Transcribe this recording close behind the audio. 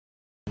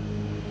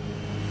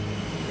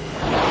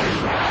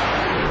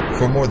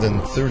For more than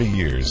 30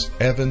 years,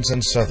 Evans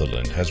 &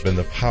 Sutherland has been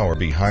the power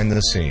behind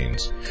the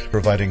scenes,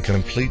 providing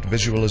complete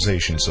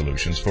visualization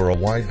solutions for a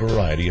wide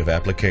variety of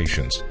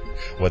applications,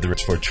 whether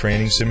it's for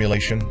training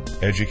simulation,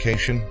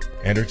 education,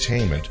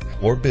 entertainment,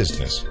 or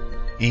business.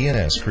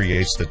 E&S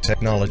creates the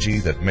technology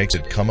that makes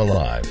it come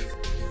alive.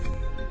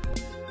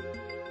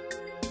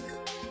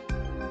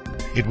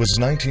 It was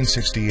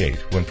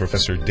 1968 when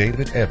Professor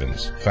David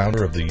Evans,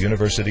 founder of the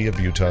University of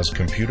Utah's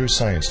Computer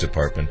Science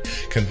Department,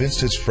 convinced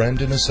his friend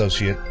and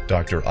associate,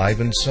 Dr.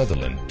 Ivan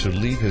Sutherland, to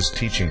leave his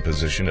teaching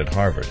position at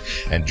Harvard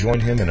and join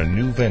him in a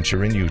new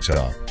venture in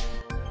Utah.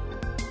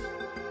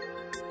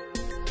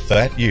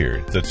 That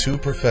year, the two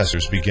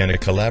professors began a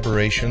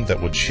collaboration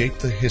that would shape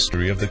the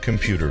history of the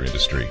computer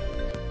industry.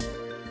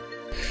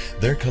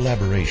 Their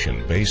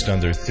collaboration, based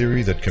on their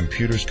theory that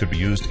computers could be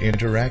used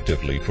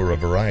interactively for a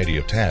variety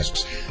of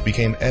tasks,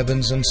 became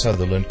Evans &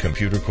 Sutherland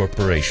Computer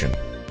Corporation.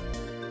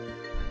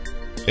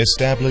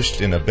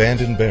 Established in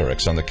abandoned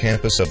barracks on the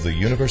campus of the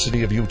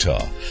University of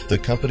Utah, the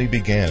company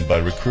began by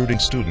recruiting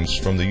students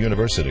from the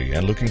university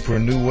and looking for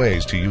new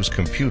ways to use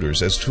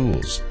computers as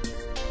tools.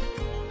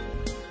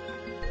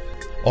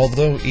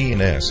 Although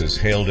E&S is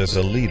hailed as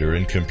a leader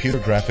in computer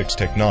graphics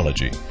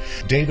technology,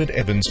 David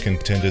Evans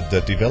contended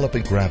that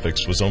developing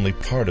graphics was only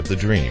part of the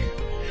dream.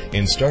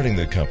 In starting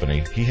the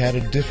company, he had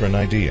a different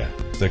idea,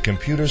 that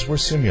computers were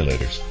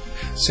simulators.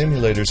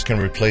 Simulators can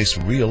replace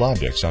real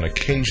objects on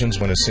occasions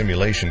when a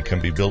simulation can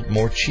be built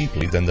more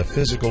cheaply than the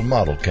physical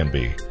model can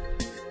be.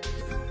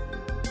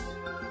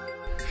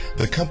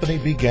 The company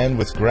began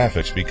with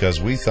graphics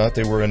because we thought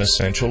they were an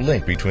essential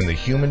link between the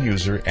human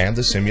user and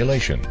the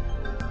simulation.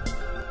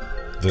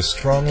 The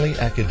strongly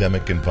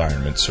academic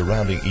environment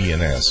surrounding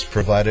E&S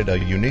provided a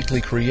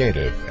uniquely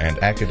creative and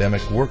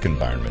academic work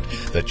environment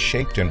that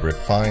shaped and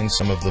refined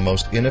some of the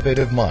most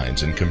innovative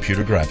minds in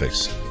computer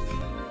graphics.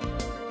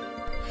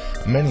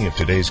 Many of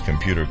today's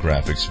computer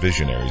graphics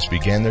visionaries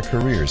began their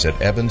careers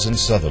at Evans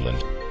 &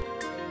 Sutherland.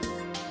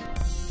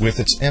 With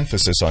its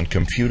emphasis on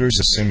computers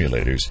as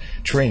simulators,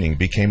 training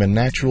became a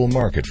natural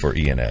market for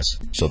E&S,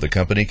 so the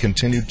company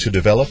continued to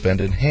develop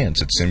and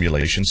enhance its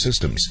simulation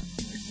systems.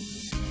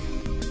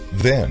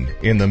 Then,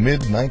 in the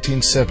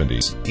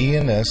mid-1970s,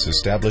 E&S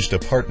established a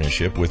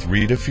partnership with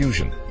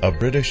Redifon, a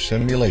British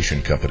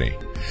simulation company.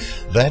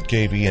 That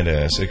gave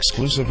E&S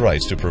exclusive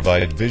rights to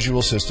provide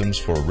visual systems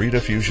for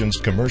Redifon's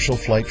commercial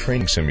flight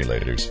training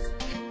simulators.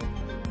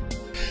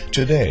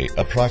 Today,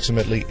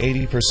 approximately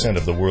 80%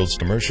 of the world's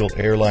commercial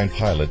airline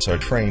pilots are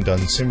trained on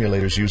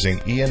simulators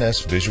using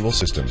E&S visual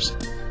systems.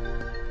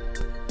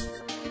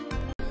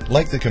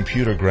 Like the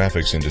computer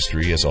graphics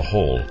industry as a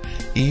whole,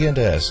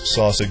 E&S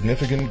saw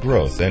significant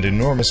growth and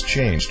enormous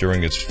change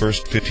during its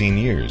first 15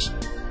 years.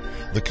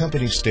 The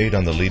company stayed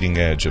on the leading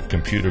edge of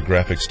computer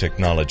graphics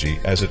technology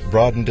as it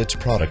broadened its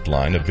product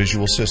line of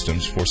visual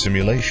systems for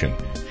simulation.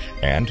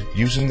 And,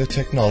 using the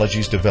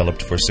technologies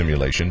developed for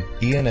simulation,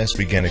 E&S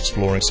began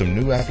exploring some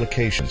new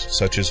applications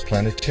such as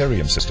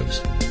planetarium systems.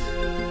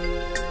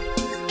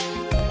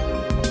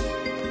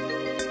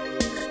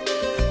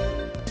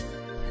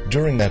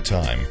 During that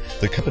time,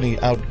 the company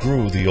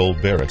outgrew the old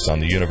barracks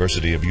on the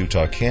University of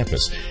Utah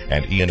campus,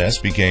 and E&S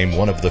became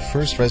one of the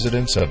first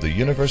residents of the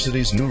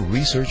university's new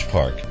research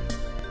park.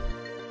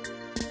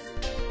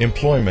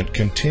 Employment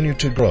continued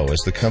to grow as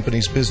the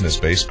company's business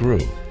base grew.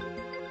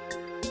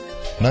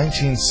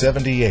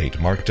 1978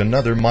 marked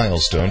another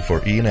milestone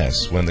for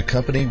E&S when the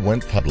company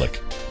went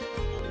public.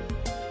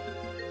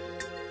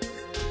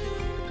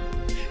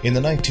 In the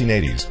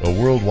 1980s,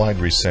 a worldwide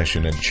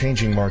recession and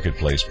changing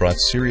marketplace brought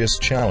serious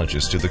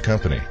challenges to the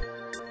company.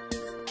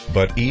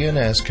 But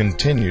E&S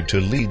continued to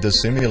lead the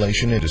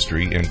simulation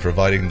industry in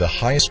providing the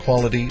highest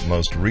quality,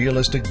 most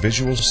realistic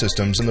visual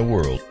systems in the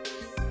world.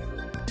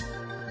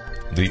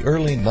 The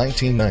early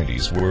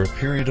 1990s were a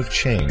period of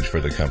change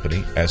for the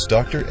company as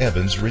Dr.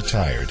 Evans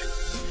retired.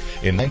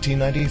 In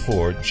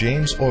 1994,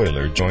 James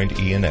Euler joined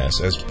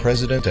E&S as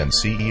president and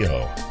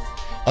CEO.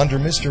 Under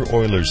Mr.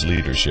 Euler's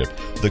leadership,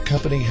 the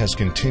company has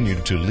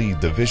continued to lead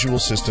the visual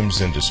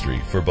systems industry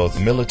for both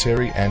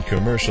military and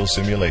commercial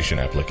simulation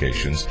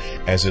applications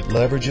as it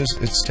leverages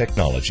its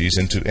technologies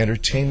into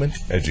entertainment,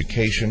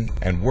 education,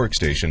 and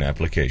workstation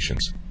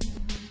applications.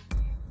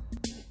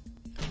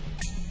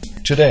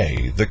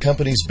 Today, the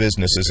company's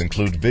businesses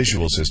include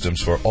visual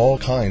systems for all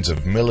kinds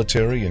of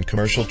military and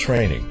commercial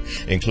training,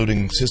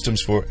 including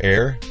systems for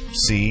air,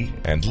 sea,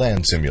 and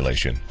land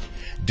simulation.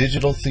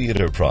 Digital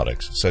theater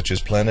products such as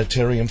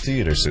planetarium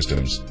theater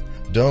systems,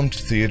 domed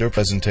theater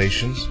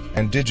presentations,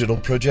 and digital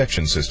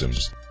projection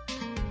systems.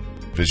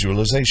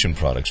 Visualization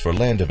products for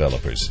land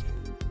developers.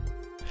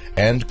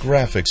 And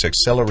graphics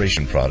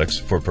acceleration products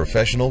for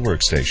professional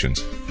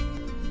workstations.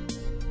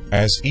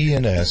 As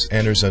E&S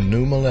enters a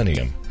new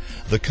millennium,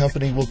 the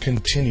company will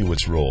continue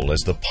its role as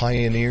the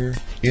pioneer,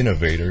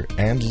 innovator,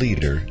 and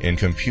leader in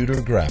computer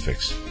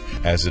graphics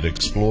as it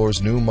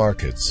explores new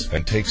markets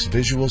and takes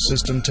visual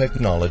system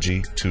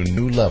technology to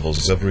new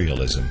levels of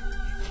realism.